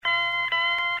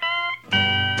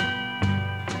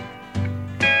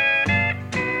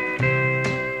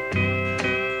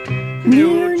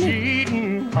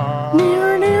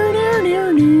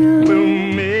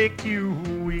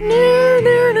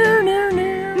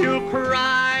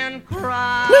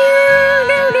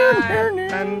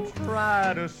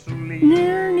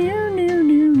Near, near, near, near,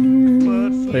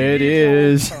 near. It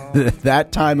is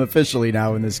that time officially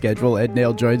now in the schedule. Ed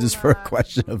Nail joins us for a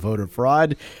question of voter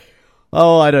fraud.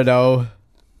 Oh, I don't know.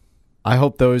 I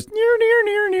hope those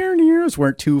nears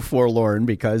weren't too forlorn,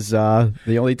 because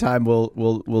the only time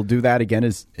we'll do that again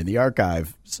is in the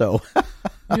archive. So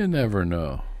you never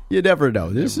know. You never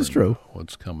know. This is true.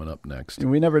 What's coming up next?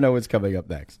 And we never know what's coming up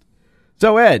next.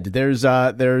 So, Ed, there's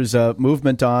a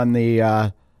movement on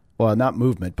the well, not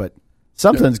movement, but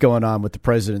something's going on with the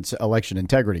President's Election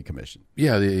Integrity Commission.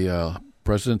 Yeah, the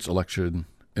President's Election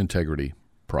Integrity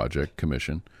Project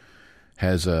Commission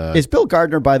has Is Bill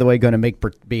Gardner, by the way, going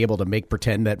to be able to make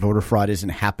pretend that voter fraud isn't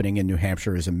happening in New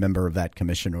Hampshire as a member of that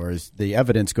commission, or is the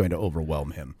evidence going to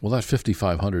overwhelm him? Well, that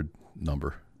 5,500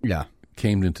 number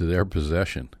came into their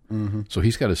possession. Mm-hmm. So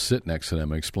he's got to sit next to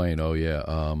them and explain, all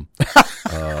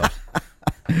right,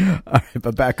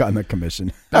 but back on the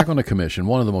commission. Back on the commission,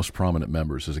 one of the most prominent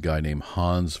members is a guy named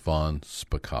Hans von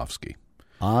Spakovsky.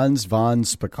 Hans von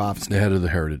Spakovsky. The head of the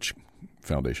Heritage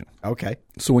Foundation. Okay.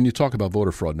 So when you talk about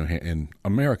voter fraud in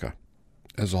America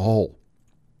as a whole,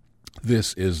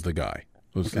 this is the guy.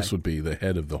 This would be the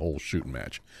head of the whole shooting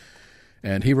match.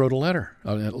 And he wrote a letter.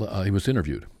 He was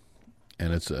interviewed.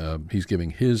 And it's he's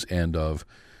giving his end of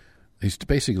 – he's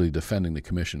basically defending the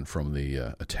commission from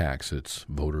the attacks. It's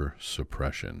voter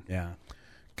suppression. Yeah.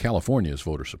 California is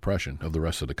voter suppression of the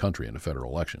rest of the country in a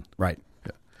federal election. Right.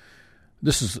 Yeah.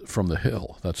 This is from The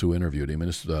Hill. That's who interviewed him.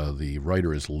 And the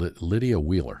writer is Lydia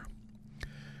Wheeler.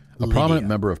 A prominent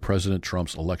member of President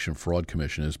Trump's election fraud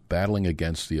commission is battling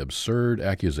against the absurd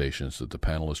accusations that the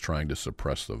panel is trying to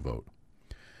suppress the vote.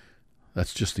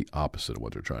 That's just the opposite of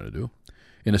what they're trying to do.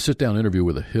 In a sit-down interview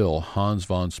with The Hill, Hans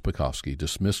von Spakovsky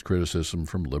dismissed criticism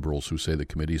from liberals who say the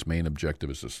committee's main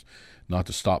objective is not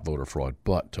to stop voter fraud,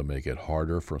 but to make it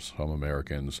harder for some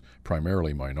Americans,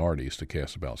 primarily minorities, to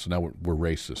cast a ballot. So now we're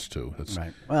racist, too.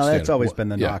 Right. Well, that's always been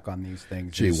the knock on these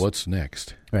things. Gee, what's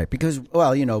next? Right, because,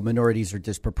 well, minorities are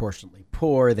disproportionately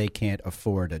poor. They can't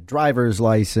afford a driver's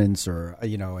license or, a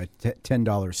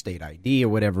 $10 state ID or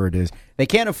whatever it is. They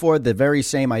can't afford the very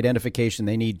same identification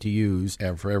they need to use.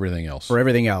 And for everything else.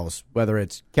 Whether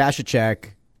it's cash a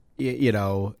check,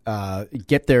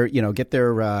 get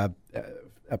their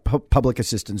public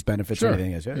assistance benefits, sure. And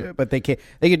everything else. Yeah. But they can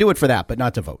do it for that, but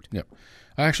not to vote. Yeah.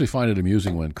 I actually find it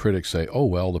amusing when critics say,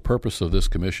 the purpose of this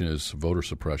commission is voter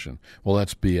suppression. Well,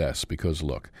 that's BS, because,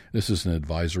 look, this is an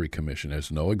advisory commission. It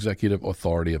has no executive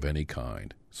authority of any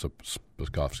kind,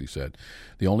 Spakovsky said.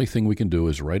 The only thing we can do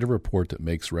is write a report that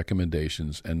makes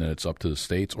recommendations, and then it's up to the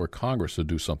states or Congress to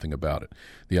do something about it.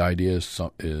 The idea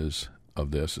is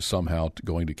somehow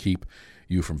going to keep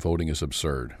you from voting is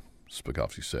absurd,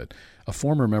 Spakovsky said. A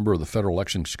former member of the Federal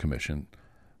Elections Commission,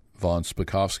 von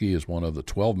Spakovsky is one of the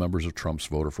 12 members of Trump's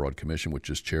voter fraud commission,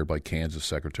 which is chaired by Kansas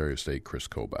Secretary of State Chris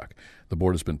Kobach. The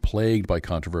board has been plagued by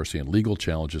controversy and legal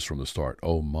challenges from the start.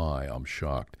 Oh, my, I'm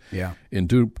shocked. Yeah. In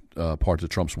due part to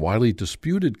Trump's widely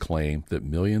disputed claim that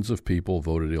millions of people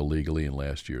voted illegally in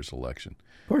last year's election.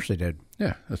 Of course they did.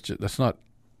 Yeah, that's not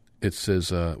 – it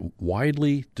says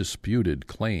widely disputed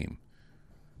claim.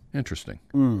 Interesting.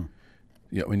 Mm.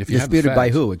 Yeah, I mean, if you disputed have by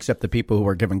who? Except the people who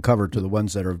are giving cover to the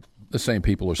ones that are – the same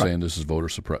people are saying this is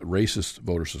racist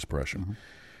voter suppression.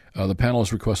 Mm-hmm. The panel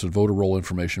has requested voter roll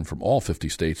information from all 50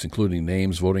 states, including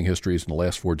names, voting histories, and the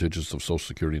last 4 digits of Social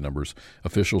Security numbers.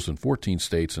 Officials in 14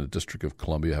 states and the District of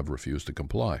Columbia have refused to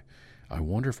comply. I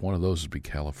wonder if one of those would be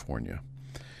California.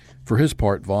 For his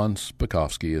part, von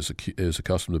Spakovsky is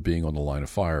accustomed to being on the line of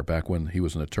fire. Back when he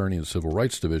was an attorney in the Civil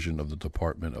Rights Division of the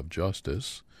Department of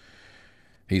Justice,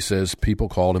 he says people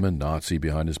called him a Nazi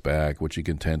behind his back, which he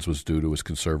contends was due to his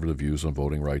conservative views on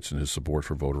voting rights and his support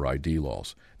for voter ID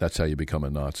laws. That's how you become a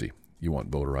Nazi. You want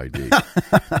voter ID.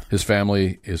 His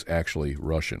family is actually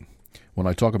Russian. When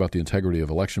I talk about the integrity of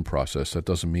election process, that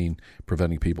doesn't mean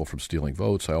preventing people from stealing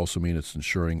votes. I also mean it's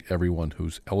ensuring everyone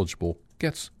who's eligible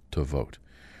gets to vote.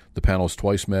 The panel has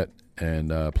twice met and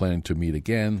planning to meet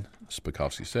again,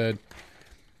 Spakovsky said.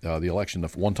 The election, the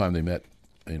one time they met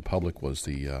in public was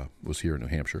here in New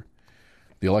Hampshire.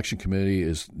 The election committee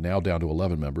is now down to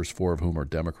 11 members, 4 of whom are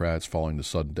Democrats, following the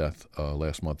sudden death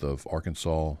last month of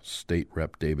Arkansas State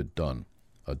Rep David Dunn,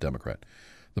 a Democrat.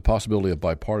 The possibility of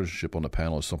bipartisanship on the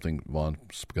panel is something von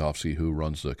Spakovsky, who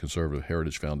runs the Conservative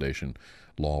Heritage Foundation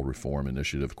Law Reform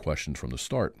Initiative, questioned from the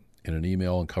start. In an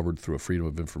email uncovered through a Freedom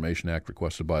of Information Act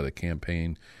requested by the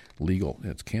Campaign Legal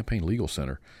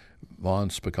Center, von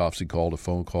Spakovsky called a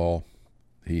phone call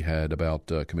he had about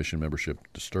commission membership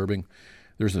disturbing.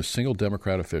 There isn't a single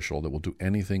Democrat official that will do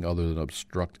anything other than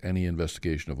obstruct any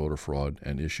investigation of voter fraud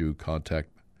and issue contact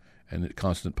and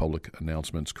constant public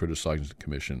announcements criticizing the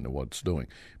commission and what it's doing,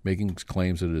 making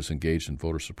claims that it is engaged in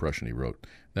voter suppression, he wrote.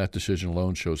 That decision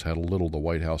alone shows how little the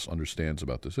White House understands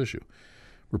about this issue.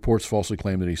 Reports falsely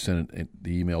claim that he sent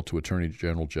the email to Attorney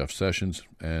General Jeff Sessions,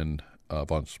 and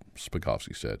von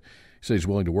Spakovsky said. He said he's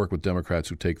willing to work with Democrats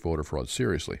who take voter fraud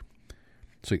seriously.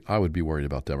 See, I would be worried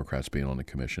about Democrats being on the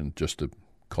commission just to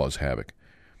cause havoc.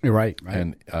 You're right.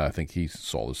 And I think he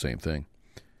saw the same thing.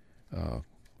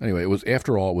 Anyway, it was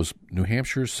New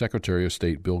Hampshire's Secretary of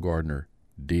State Bill Gardner,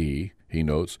 D., he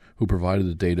notes, who provided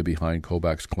the data behind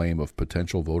Kobach's claim of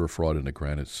potential voter fraud in the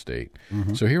Granite State.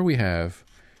 Mm-hmm. So here we have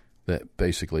that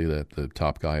basically the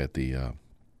top guy at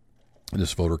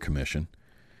this voter commission,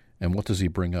 and what does he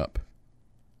bring up?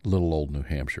 Little old New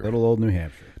Hampshire. Little old New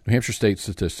Hampshire. New Hampshire state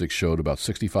statistics showed about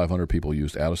 6,500 people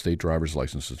used out-of-state driver's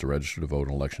licenses to register to vote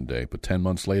on Election Day, but 10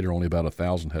 months later, only about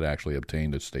 1,000 had actually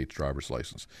obtained a state's driver's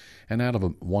license. And out of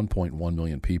 1.1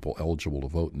 million people eligible to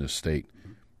vote in this state,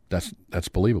 that's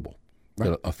believable.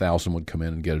 Right. That 1,000 would come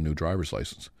in and get a new driver's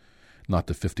license. Not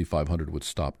that 5,500 would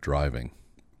stop driving.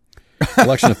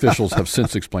 Election officials have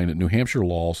since explained that New Hampshire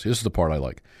laws, this is the part I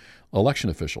like,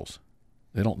 election officials,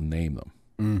 they don't name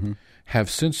them, have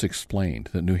since explained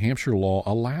that New Hampshire law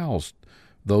allows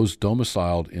those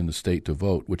domiciled in the state to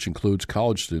vote, which includes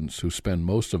college students who spend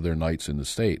most of their nights in the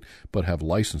state but have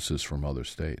licenses from other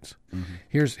states. Mm-hmm.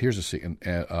 Here's a second.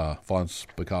 Von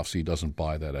Spakovsky doesn't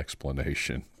buy that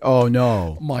explanation. Oh,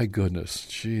 no. My goodness.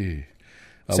 Gee.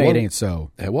 Say it ain't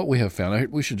so. What we have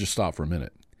found, we should just stop for a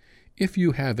minute. If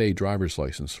you have a driver's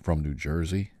license from New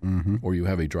Jersey or you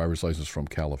have a driver's license from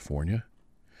California,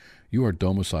 you are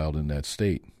domiciled in that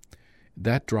state.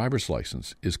 That driver's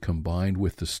license is combined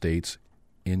with the state's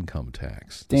income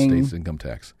tax. Ding. The state's income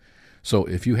tax. So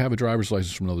if you have a driver's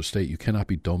license from another state, you cannot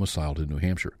be domiciled in New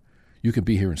Hampshire. You can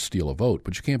be here and steal a vote,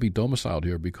 but you can't be domiciled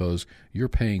here because you're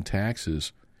paying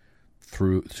taxes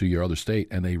through to your other state,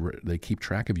 and they keep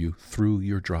track of you through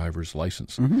your driver's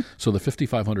license. Mm-hmm. So the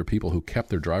 5,500 people who kept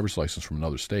their driver's license from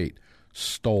another state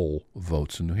stole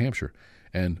votes in New Hampshire.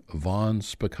 And von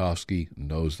Spakovsky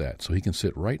knows that. So he can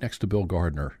sit right next to Bill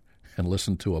Gardner and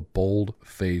listen to a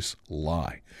bold-faced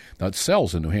lie. Now, it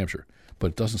sells in New Hampshire, but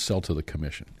it doesn't sell to the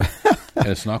commission. And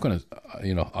it's not going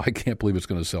to, I can't believe it's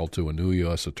going to sell to a new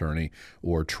U.S. attorney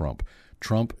or Trump.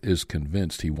 Trump is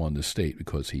convinced he won the state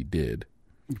because he did.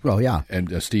 Well, yeah.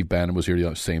 And Steve Bannon was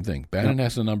here, same thing. Bannon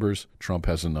has the numbers, Trump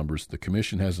has the numbers, the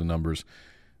commission has the numbers.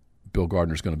 Bill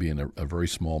Gardner's going to be in a very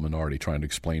small minority trying to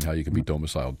explain how you can be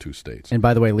domiciled in two states. And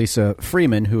by the way, Lisa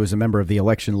Freeman, who is a member of the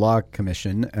Election Law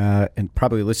Commission and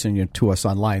probably listening to us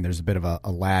online, there's a bit of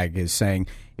a lag, is saying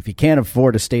if you can't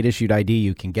afford a state-issued ID,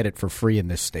 you can get it for free in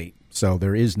this state. So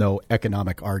there is no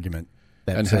economic argument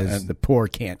that says the poor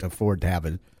can't afford to have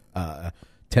a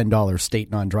 $10 state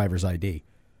non-driver's ID.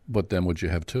 But then would you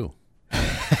have two?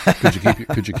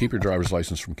 Could you keep your driver's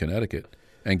license from Connecticut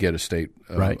and get a state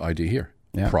ID here?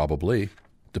 Yeah. Probably.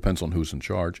 Depends on who's in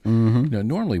charge. Mm-hmm. Now,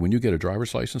 normally, when you get a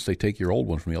driver's license, they take your old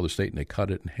one from the other state and they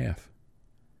cut it in half.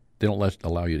 They don't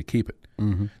allow you to keep it.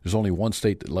 Mm-hmm. There's only one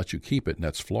state that lets you keep it, and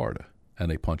that's Florida,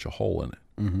 and they punch a hole in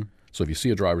it. Mm-hmm. So if you see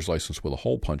a driver's license with a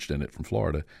hole punched in it from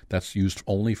Florida, that's used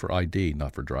only for ID,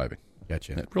 not for driving.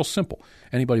 Gotcha. Real simple.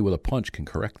 Anybody with a punch can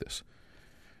correct this.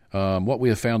 What we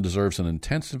have found deserves an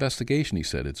intense investigation, he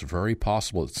said. It's very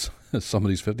possible that some of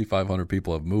these 5,500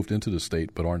 people have moved into the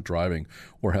state but aren't driving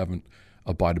or haven't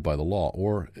abided by the law.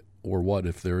 Or what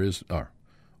if there's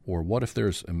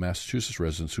a Massachusetts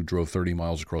residents who drove 30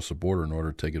 miles across the border in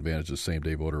order to take advantage of the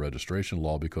same-day voter registration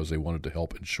law because they wanted to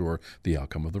help ensure the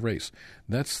outcome of the race.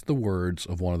 That's the words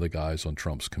of one of the guys on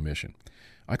Trump's commission.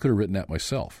 I could have written that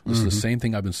myself. This is the same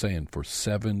thing I've been saying for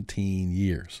 17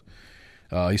 years.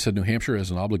 He said New Hampshire has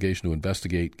an obligation to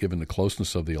investigate given the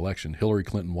closeness of the election. Hillary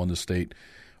Clinton won the state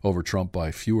over Trump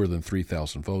by fewer than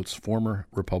 3,000 votes. Former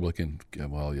Republican,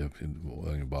 well, you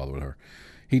don't bother with her.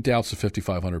 He doubts the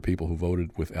 5,500 people who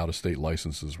voted with out-of-state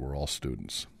licenses were all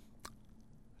students.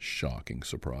 Shocking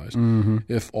surprise. Mm-hmm.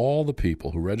 If all the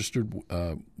people who registered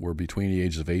were between the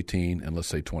ages of 18 and, let's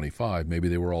say, 25, maybe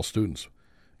they were all students.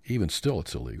 Even still,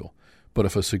 it's illegal. But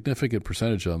if a significant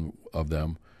percentage of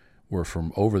them were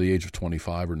from over the age of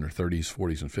 25 or in their 30s,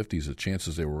 40s, and 50s, the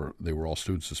chances they were all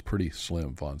students is pretty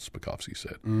slim, von Spakovsky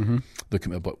said. Mm-hmm.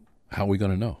 But how are we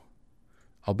going to know?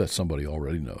 I'll bet somebody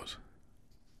already knows.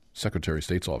 Secretary of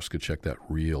State's office could check that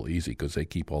real easy because they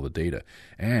keep all the data.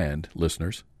 And,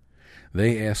 listeners,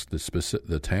 they asked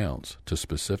the towns to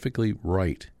specifically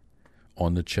write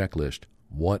on the checklist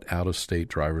what out-of-state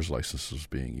driver's license was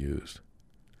being used.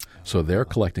 So they're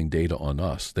collecting data on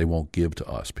us. They won't give to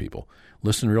us, people.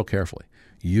 Listen real carefully.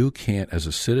 You can't, as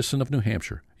a citizen of New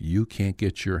Hampshire, you can't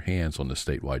get your hands on the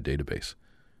statewide database.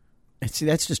 See,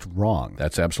 that's just wrong.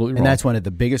 That's absolutely wrong. And that's one of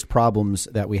the biggest problems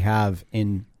that we have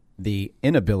in the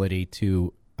inability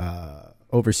to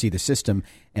oversee the system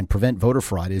and prevent voter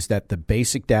fraud is that the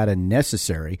basic data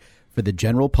necessary for the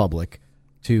general public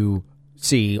to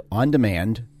see on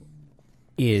demand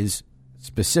is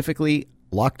specifically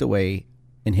locked away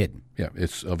and hidden. Yeah,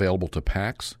 it's available to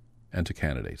PACs and to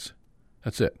candidates.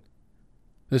 That's it.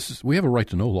 We have a right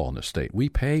to know law in this state. We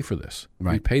pay for this.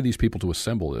 Right. We pay these people to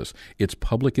assemble this. It's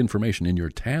public information in your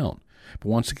town. But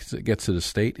once it gets to the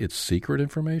state, it's secret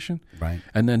information. Right.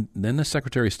 And then the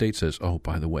Secretary of State says, oh,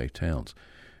 by the way, towns,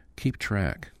 keep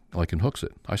track. Like in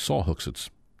Hooksett. I saw Hooksett's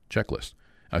checklist.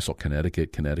 I saw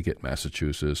Connecticut,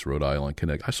 Massachusetts, Rhode Island,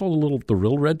 Connecticut. I saw the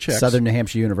real red checks. Southern New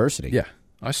Hampshire University. Yeah,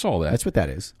 I saw that. That's what that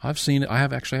is. I've seen it. I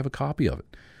have a copy of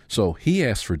it. So he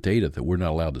asked for data that we're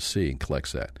not allowed to see and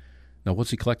collects that. Now,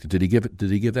 what's he collected? Did he give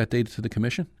that data to the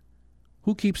commission?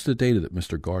 Who keeps the data that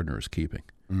Mr. Gardner is keeping?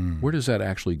 Where does that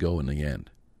actually go in the end?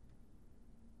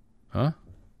 Huh?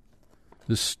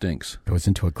 This stinks.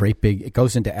 It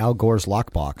goes into Al Gore's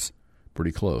lockbox.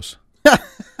 Pretty close.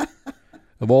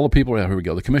 Of all the people, here we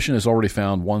go. The commission has already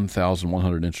found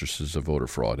 1,100 instances of voter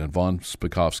fraud, and Von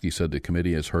Spakovsky said the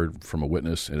committee has heard from a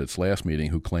witness at its last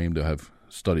meeting who claimed to have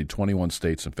studied 21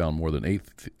 states and found more than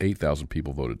 8,000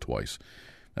 people voted twice.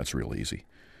 That's real easy.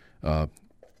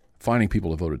 Finding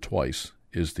people that voted twice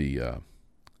is the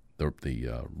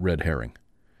red herring.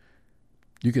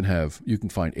 You can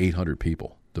find 800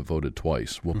 people that voted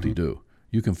twice. Whoop-de-doo.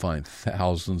 You can find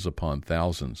thousands upon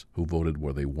thousands who voted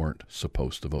where they weren't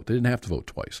supposed to vote. They didn't have to vote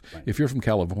twice. Right. If you're from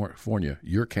California,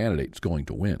 your candidate's going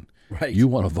to win. Right. You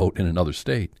want to vote in another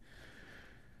state.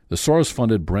 The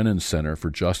Soros-funded Brennan Center for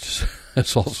Justice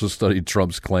has also studied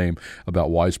Trump's claim about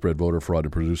widespread voter fraud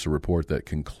and produced a report that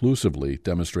conclusively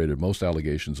demonstrated most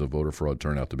allegations of voter fraud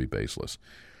turn out to be baseless.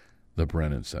 The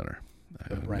Brennan Center.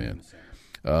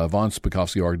 Von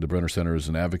Spakovsky argued the Brennan Center is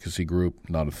an advocacy group,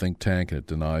 not a think tank, and it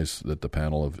denies that the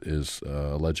panel is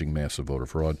alleging massive voter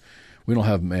fraud. We don't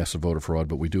have massive voter fraud,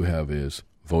 but we do have is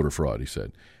voter fraud, he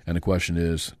said. And the question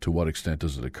is, to what extent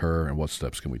does it occur, and what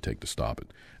steps can we take to stop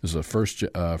it? This is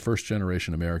a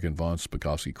first-generation American. Von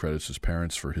Spakovsky credits his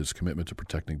parents for his commitment to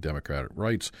protecting democratic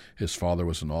rights. His father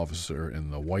was an officer in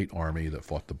the White Army that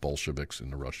fought the Bolsheviks in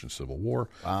the Russian Civil War,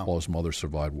 while his mother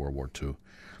survived World War II.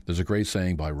 There's a great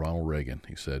saying by Ronald Reagan,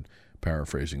 he said,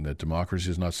 paraphrasing, that democracy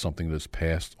is not something that's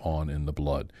passed on in the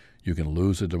blood. You can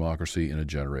lose a democracy in a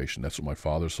generation. That's what my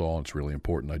father saw, and it's really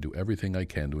important. I do everything I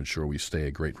can to ensure we stay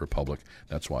a great republic.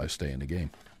 That's why I stay in the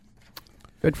game.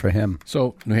 Good for him.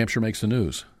 So New Hampshire makes the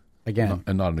news. Again.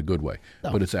 And not in a good way.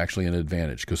 No. But it's actually an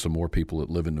advantage because the more people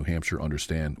that live in New Hampshire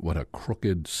understand what a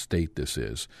crooked state this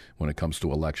is when it comes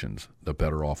to elections, the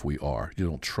better off we are. You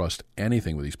don't trust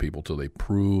anything with these people till they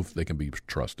prove they can be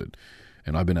trusted.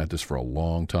 And I've been at this for a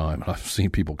long time. I've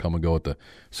seen people come and go at the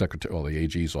the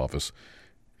AG's office.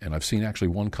 And I've seen actually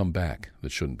one come back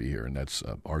that shouldn't be here, and that's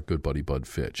our good buddy Bud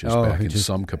Fitch. Is back in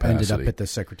some capacity. Ended up at the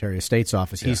Secretary of State's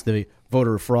office. Yeah. He's the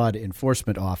voter fraud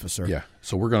enforcement officer. Yeah,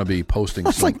 so we're going to be posting.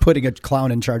 It's like putting a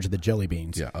clown in charge of the jelly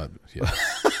beans. Yeah.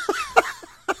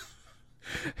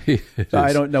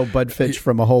 I don't know Bud Fitch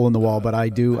from a hole in the wall, but I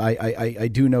do. I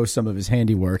do know some of his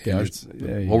handiwork. Yeah,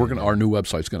 our new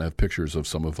website's going to have pictures of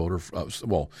some of voter.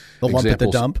 The lump at the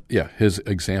dump. Yeah, his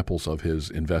examples of his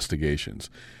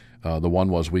investigations. The one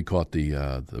was we caught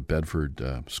the Bedford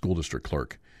school district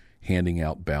clerk handing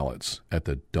out ballots at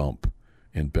the dump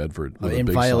in Bedford. In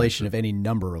violation of any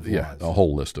number of laws. Yeah, a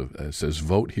whole list of it says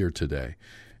vote here today.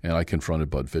 And I confronted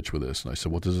Bud Fitch with this, and I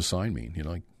said, what does the sign mean?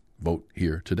 Like vote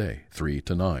here today, 3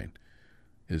 to 9.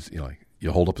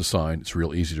 You hold up the sign, it's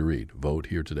real easy to read. Vote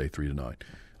here today, 3 to 9.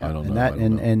 I don't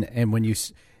know. And when you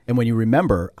And when you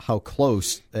remember how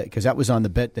close, because that was on the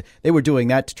bet, they were doing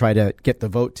that to try to get the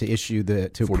vote to issue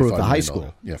to approve the high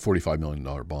school. Yeah, $45 million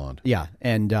bond. Yeah,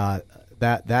 and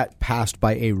that passed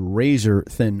by a razor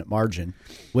thin margin,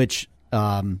 which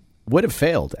would have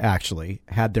failed actually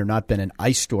had there not been an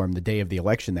ice storm the day of the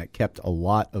election that kept a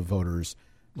lot of voters,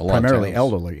 primarily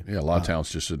elderly. Yeah, a lot of towns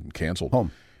just canceled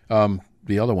home.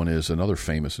 The other one is another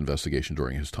famous investigation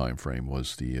during his time frame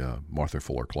was the Martha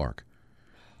Fuller Clark.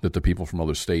 That the people from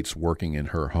other states working in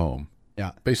her home,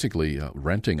 basically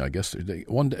renting, I guess. At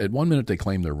one minute they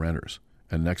claim they're renters,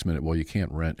 and the next minute, well, you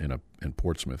can't rent in in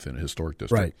Portsmouth in a historic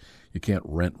district. Right. You can't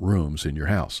rent rooms in your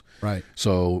house. Right.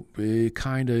 So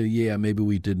kind of, maybe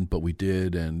we didn't, but we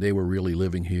did, and they were really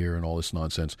living here and all this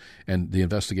nonsense. And the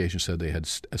investigation said they had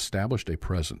established a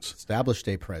presence.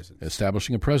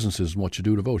 Establishing a presence is what you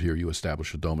do to vote here. You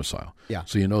establish a domicile. Yeah.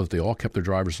 So you know that they all kept their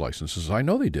driver's licenses. I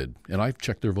know they did, and I've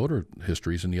checked their voter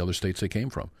histories in the other states they came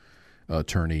from.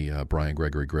 Attorney Brian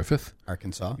Gregory Griffith.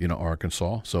 Arkansas.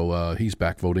 Arkansas. So he's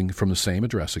back voting from the same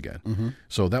address again. Mm-hmm.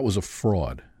 So that was a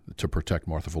fraud to protect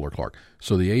Martha Fuller Clark.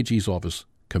 So the AG's office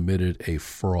committed a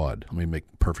fraud, let me make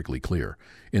perfectly clear,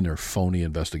 in their phony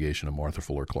investigation of Martha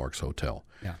Fuller Clark's hotel.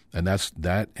 Yeah. And that's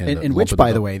that. And which,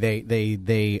 by the way,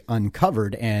 they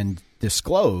uncovered and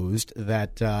disclosed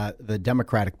that the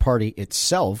Democratic Party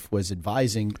itself was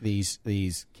advising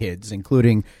these kids,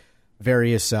 including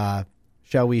various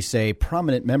shall we say,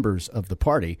 prominent members of the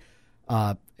party,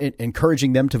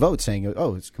 encouraging them to vote, saying,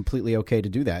 "Oh, it's completely okay to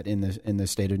do that in the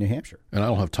state of New Hampshire." And I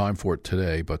don't have time for it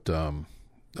today, but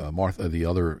Martha, the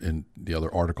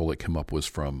other article that came up was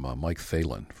from Mike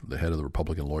Thalen, the head of the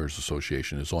Republican Lawyers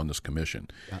Association, is on this commission,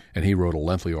 and he wrote a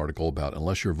lengthy article about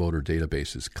unless your voter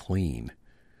database is clean,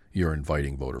 you're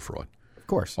inviting voter fraud. Of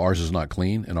course, ours is not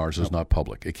clean, and ours is not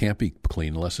public. It can't be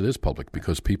clean unless it is public,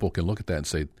 because people can look at that and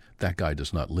say, that guy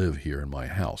does not live here in my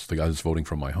house. The guy that's voting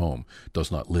from my home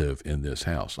does not live in this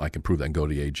house. I can prove that and go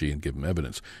to the AG and give him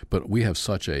evidence. But we have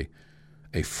such a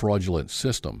fraudulent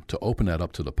system to open that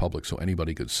up to the public so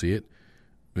anybody could see it.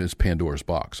 It's Pandora's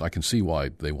box. I can see why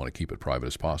they want to keep it private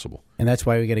as possible. And that's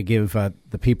why we got to give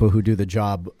the people who do the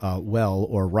job well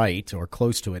or right or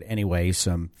close to it anyway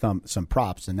some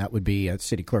props, and that would be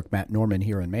City Clerk Matt Norman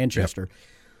here in Manchester,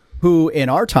 who in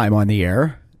our time on the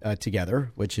air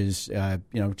together, which is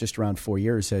just around 4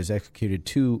 years, has executed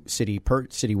two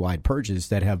citywide purges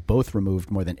that have both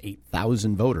removed more than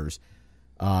 8,000 voters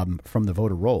from the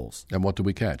voter rolls. And what did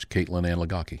we catch? Caitlin Ann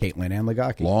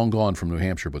Legacki. Long gone from New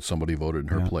Hampshire, but somebody voted in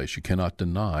her place. You cannot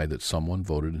deny that someone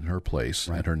voted in her place,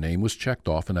 and her name was checked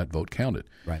off, and that vote counted.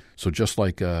 Right. So just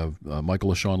like Michael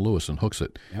LaShawn Lewis in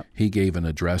Hooksett, he gave an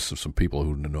address of some people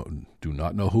who do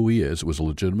not know who he is. It was a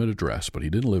legitimate address, but he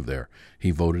didn't live there. He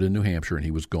voted in New Hampshire, and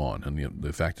he was gone. And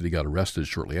the fact that he got arrested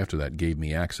shortly after that gave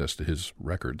me access to his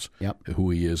records,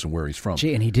 who he is and where he's from.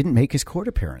 Gee, and he didn't make his court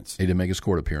appearance. He didn't make his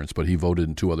court appearance, but he voted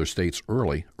in two other states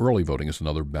early. Early voting is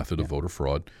another method of voter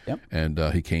fraud. And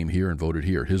he came here and voted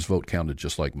here. His vote counted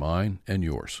just like mine and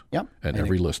yours and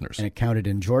every listener's. And it counted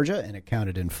in Georgia, and it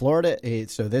counted in Florida.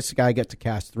 So this guy got to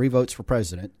cast 3 votes for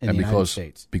president in the United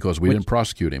States. Because we didn't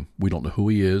prosecute him, we don't know who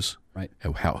he is. Right.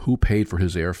 Who paid for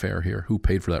his airfare here? Who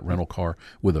paid for that rental car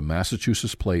with the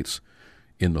Massachusetts plates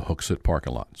in the Hooksett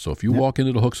parking lot? So if you walk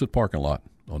into the Hooksett parking lot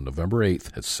on November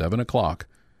 8th at 7 o'clock,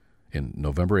 in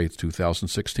November 8th,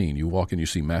 2016, you walk in, you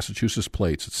see Massachusetts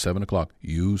plates at 7 o'clock,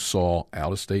 you saw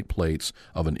out-of-state plates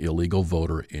of an illegal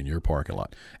voter in your parking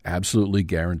lot. Absolutely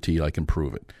guaranteed, I can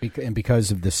prove it. And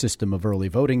because of the system of early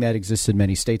voting that exists in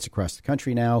many states across the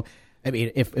country now, I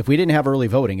mean, if we didn't have early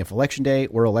voting, if election day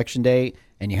were election day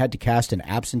and you had to cast an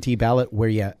absentee ballot where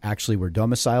you actually were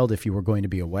domiciled if you were going to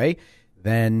be away,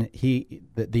 then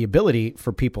the ability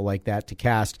for people like that to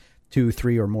cast 2,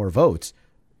 3, or more votes,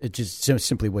 it just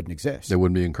simply wouldn't exist. They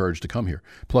wouldn't be encouraged to come here.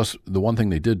 Plus, the one thing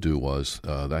they did do was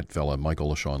that fella,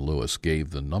 Michael LaShawn Lewis,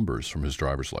 gave the numbers from his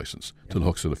driver's license to the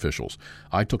Hooksett officials.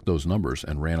 I took those numbers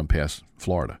and ran them past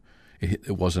Florida.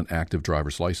 It was an active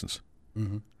driver's license.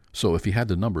 Mm-hmm. So if he had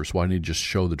the numbers, why didn't he just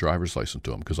show the driver's license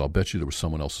to him? Because I'll bet you there was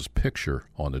someone else's picture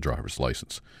on the driver's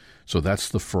license. So that's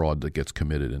the fraud that gets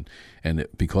committed. And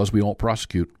because we don't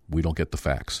prosecute, we don't get the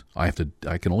facts. I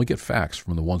can only get facts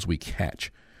from the ones we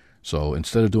catch. So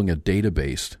instead of doing a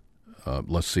database,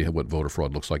 let's see what voter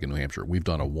fraud looks like in New Hampshire. We've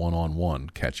done a one-on-one,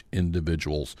 catch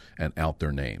individuals and out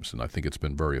their names. And I think it's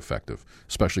been very effective,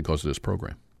 especially because of this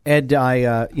program. Ed,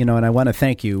 and I want to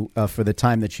thank you for the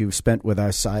time that you've spent with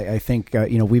us. I think,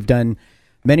 we've done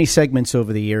many segments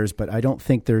over the years, but I don't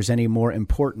think there's any more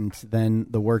important than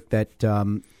the work that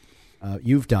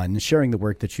you've done, sharing the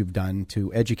work that you've done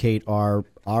to educate our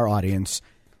audience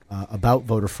about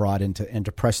voter fraud and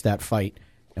to press that fight.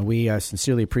 And we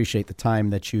sincerely appreciate the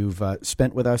time that you've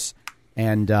spent with us.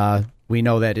 And we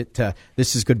know that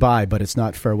this is goodbye, but it's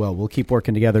not farewell. We'll keep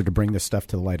working together to bring this stuff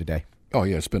to the light of day. Oh,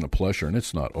 yeah, it's been a pleasure, and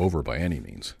it's not over by any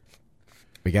means.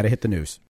 We got to hit the news.